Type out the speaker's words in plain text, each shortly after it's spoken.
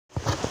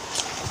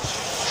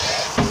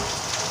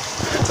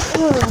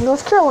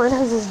North Carolina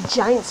has this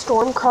giant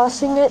storm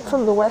crossing it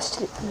from the west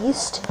to the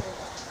east,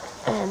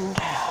 and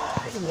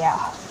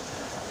yeah.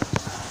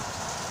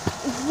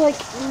 Like,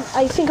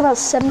 I think about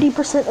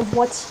 70% of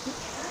what's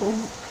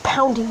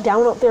pounding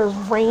down out there is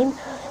rain,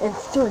 and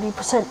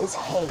 30% is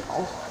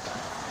hail.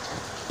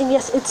 And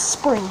yes, it's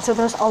spring, so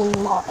there's a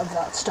lot of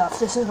that stuff.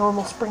 This is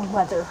normal spring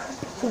weather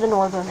for the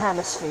northern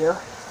hemisphere.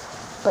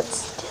 But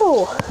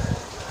still,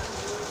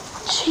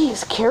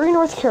 jeez, Cary,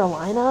 North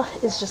Carolina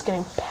is just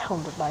getting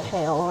pounded by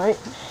hail, right?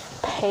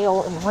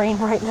 Hail and rain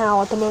right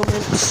now at the moment.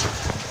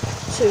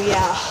 So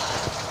yeah,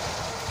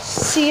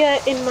 see ya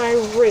in my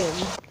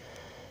room.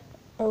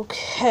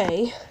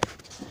 Okay,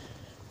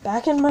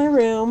 back in my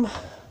room.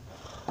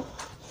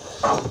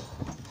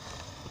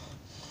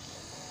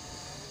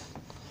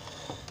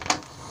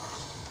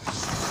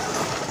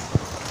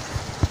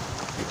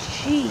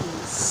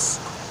 Jeez.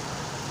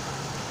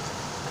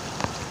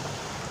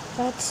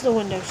 That's the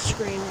window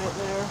screen right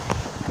there.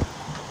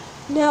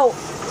 Now,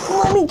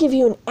 let me give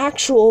you an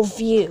actual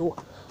view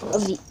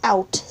of the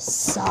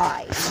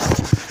outside.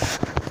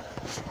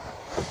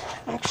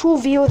 Actual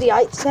view of the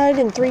outside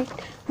in 3,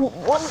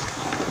 1.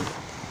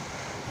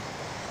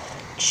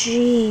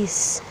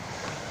 Jeez.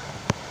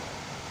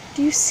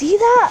 Do you see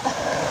that?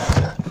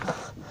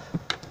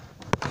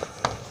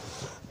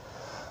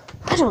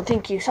 I don't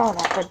think you saw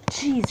that, but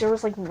geez, there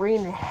was like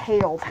rain and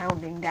hail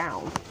pounding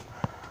down.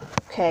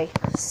 Okay,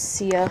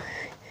 see ya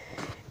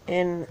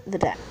in the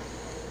deck.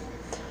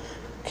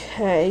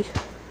 Okay.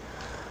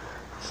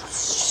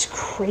 It's just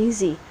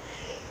crazy.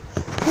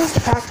 Here's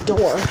the back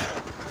door.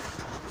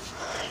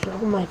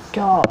 Oh my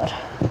god.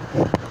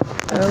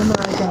 Oh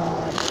my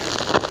god.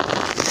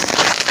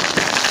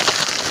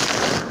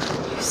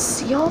 You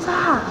see all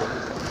that?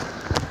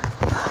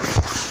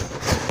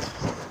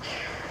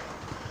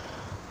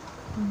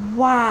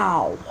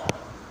 Wow.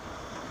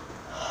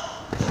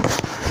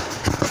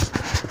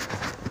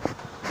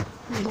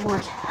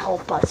 Lord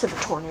help us if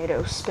a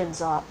tornado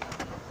spins up.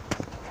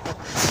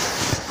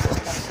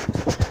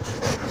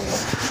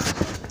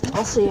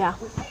 Also, yeah.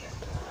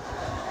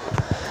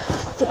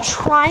 The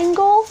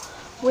triangle,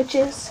 which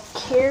is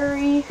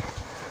Cary,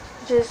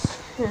 just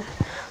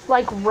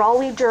like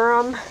Raleigh,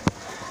 Durham,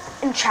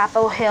 and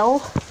Chapel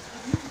Hill,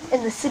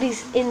 and the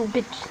cities in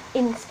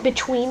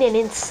between and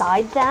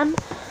inside them,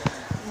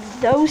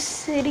 those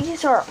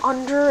cities are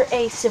under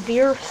a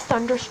severe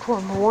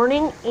thunderstorm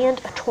warning and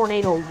a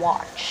tornado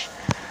watch.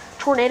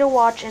 Tornado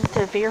watch and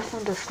severe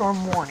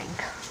thunderstorm warning.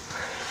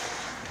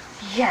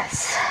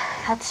 Yes,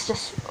 that's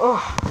just,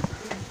 oh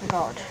my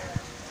god,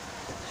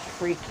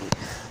 freaky.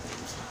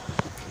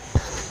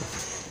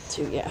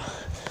 So yeah,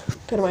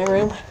 go to my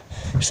room.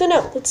 So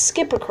no, let's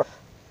skip across.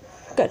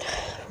 Good,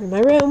 I'm in my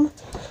room,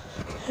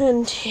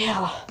 and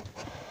yeah,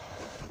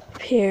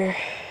 up here,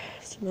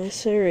 it's a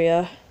nice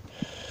area.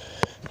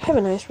 I have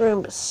a nice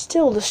room, but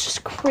still, this is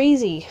just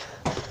crazy.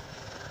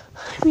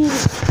 I mean,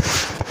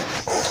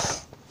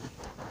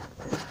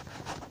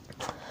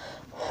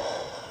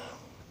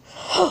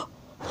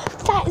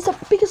 that is the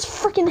biggest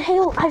freaking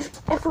hail I've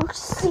ever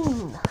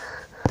seen.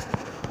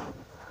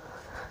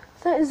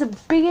 That is the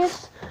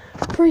biggest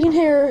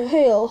freaking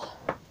hail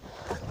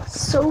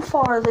so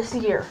far this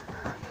year.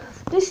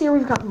 This year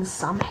we've gotten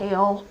some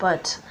hail,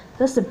 but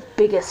that's the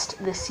biggest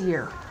this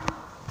year.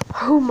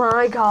 Oh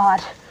my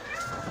god.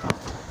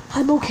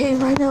 I'm okay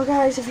right now,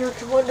 guys, if you're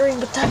wondering,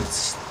 but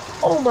that's,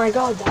 oh my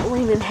god, that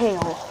rain and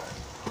hail.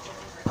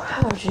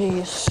 Oh,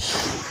 jeez.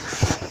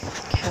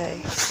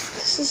 Okay,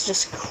 this is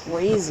just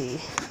crazy.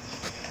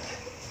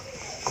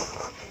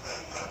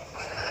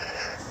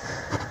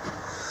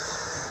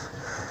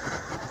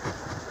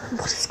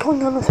 What is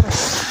going on with my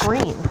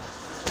screen?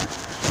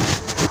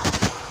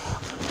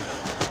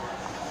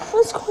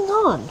 What is going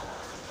on?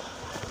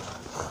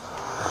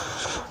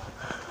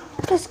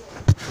 Guys,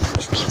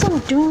 it keeps on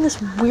doing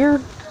this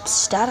weird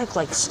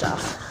static-like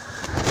stuff.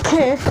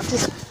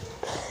 Just,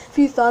 if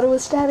you thought it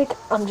was static,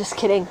 I'm just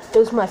kidding.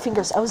 Those are my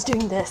fingers. I was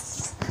doing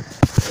this.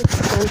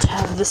 It's going to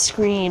have the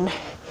screen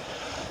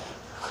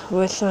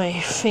with my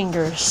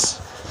fingers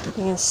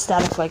in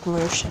static-like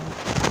motion.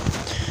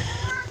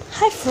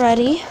 Hi,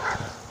 Freddy.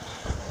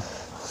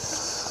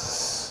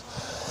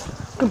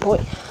 Good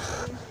boy.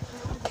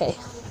 Okay,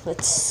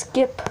 let's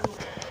skip.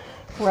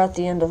 We're at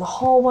the end of the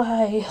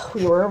hallway.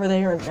 We were over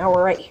there, and now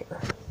we're right here.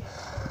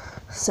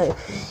 So,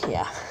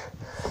 yeah.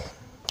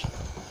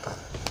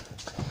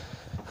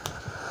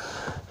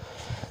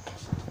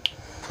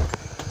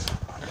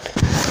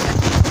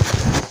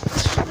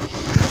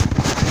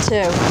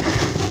 So,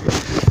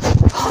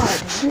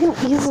 God, you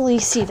can easily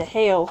see the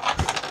hail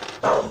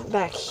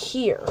back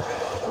here.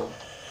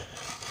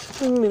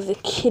 Let me move the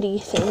kitty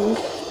thing.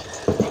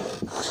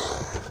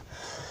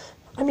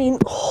 I mean,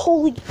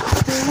 holy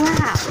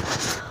crap.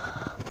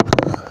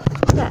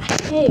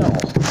 That hail.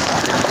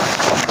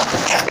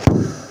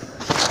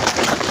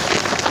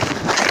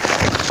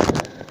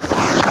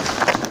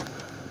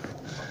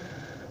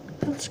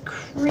 That's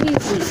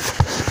crazy.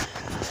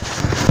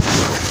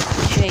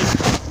 Okay,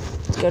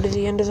 let's go to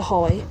the end of the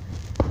hallway.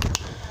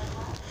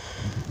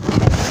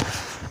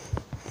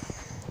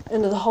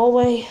 into the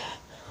hallway.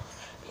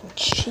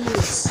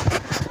 Jeez,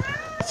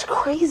 it's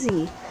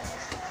crazy.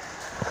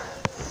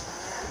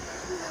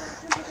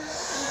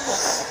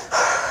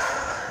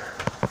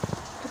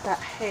 Look at that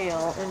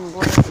hail and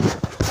rain.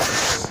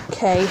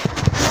 Okay,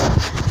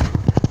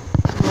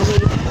 let me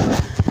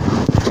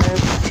go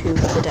to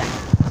the den.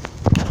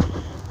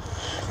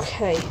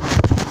 Okay,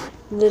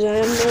 the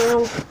den now.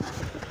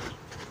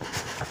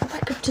 Go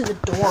back up to the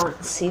door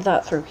and see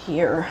that through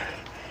here.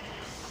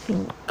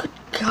 Good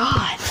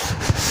God,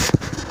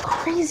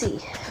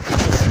 crazy.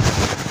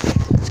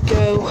 Let's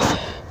go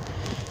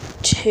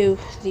to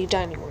the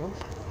dining room.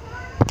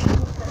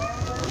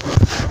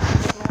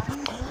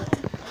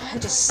 I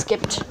just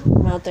skipped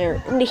out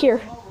there into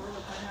here.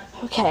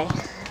 Okay,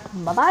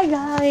 bye-bye,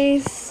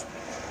 guys.